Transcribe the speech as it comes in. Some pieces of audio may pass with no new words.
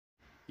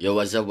Yo,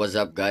 what's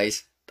up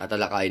guys?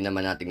 Tatalakayin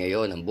naman natin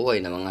ngayon ang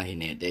buhay ng mga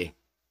hinete.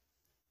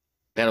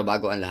 Pero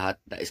bago ang lahat,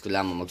 nais ko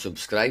lamang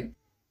mag-subscribe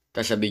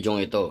sa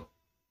bidyong ito.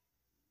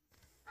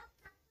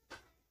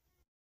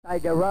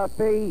 Tiger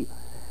Rafi,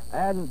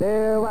 and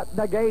they're at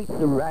the gates,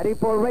 ready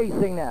for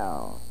racing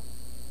now.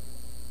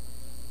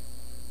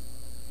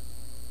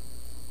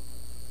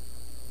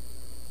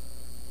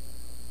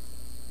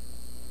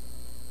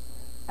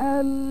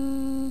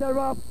 And they're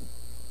off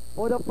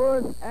for the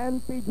first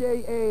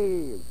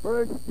NPJA,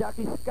 first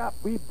Jockey's Cup.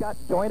 We've got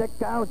joint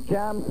account,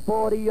 Jams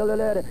for the yellow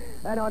lead,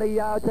 and on the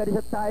outside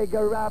is a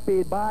Tiger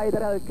Rapid by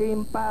the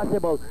Alkim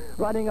Passable,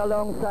 running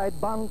alongside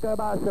Bunker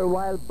Buster,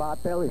 while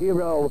Battle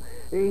Hero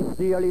is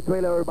the early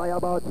trailer by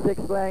about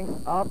 6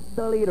 lengths off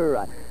the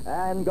leader.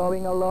 And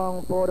going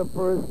along for the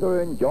first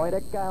turn, joint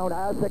account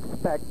as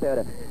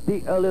expected.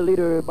 The early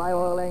leader by a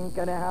length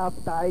and a half,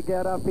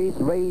 Tiger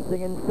Rapid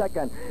racing in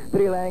second.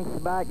 3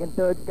 lengths back in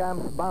third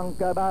comes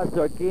Bunker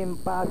Buster.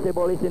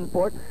 Impossible is in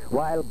fourth,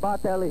 while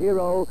Battle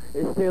Hero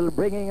is still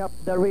bringing up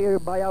the rear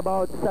by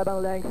about 7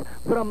 lengths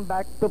from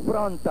back to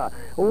front.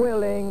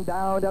 Wheeling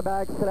down the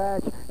back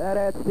stretch, and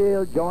it's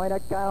still joint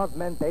account,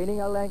 maintaining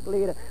a length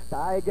lead.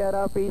 Tiger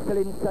Official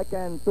in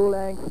second, 2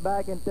 lengths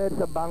back in third,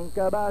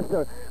 Bunker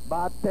Buster.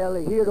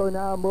 Battle Hero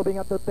now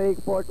moving up to take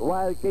fourth,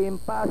 while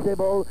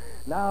Impossible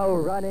now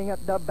running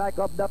at the back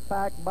of the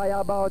pack by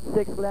about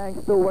 6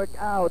 lengths to work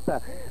out.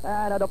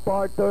 And at the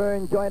fourth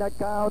turn, joint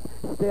account,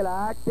 still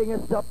acting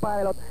as the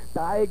pilot.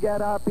 Tiger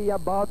Happy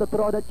about to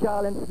throw the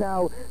challenge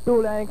now.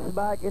 2 lengths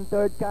back in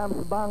third comes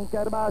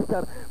Bunker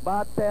Buster.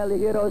 Battle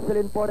Hero still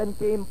in fourth, and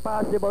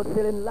Impossible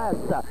still in last.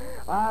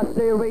 As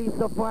they race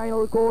the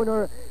final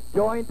corner,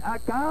 joint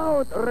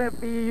account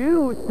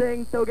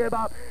refusing to give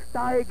up.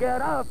 Tiger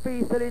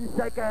Happy still in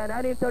second,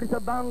 and in third is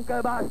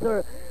Bunker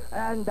Buster.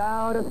 And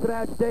down the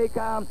stretch they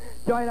come.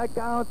 Joint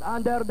account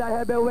under the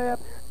heavy whip.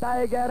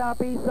 Tiger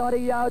Happy on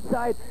the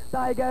outside.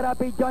 Tiger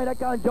Happy joint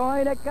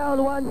account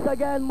once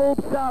again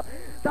moves up.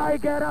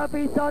 Tiger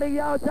Happy on the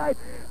outside.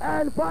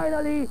 And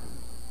finally,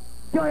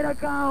 joint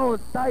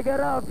account,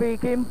 Tiger Happy,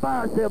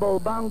 Impossible,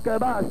 Bunker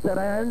Buster,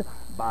 and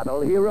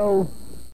Battle Hero.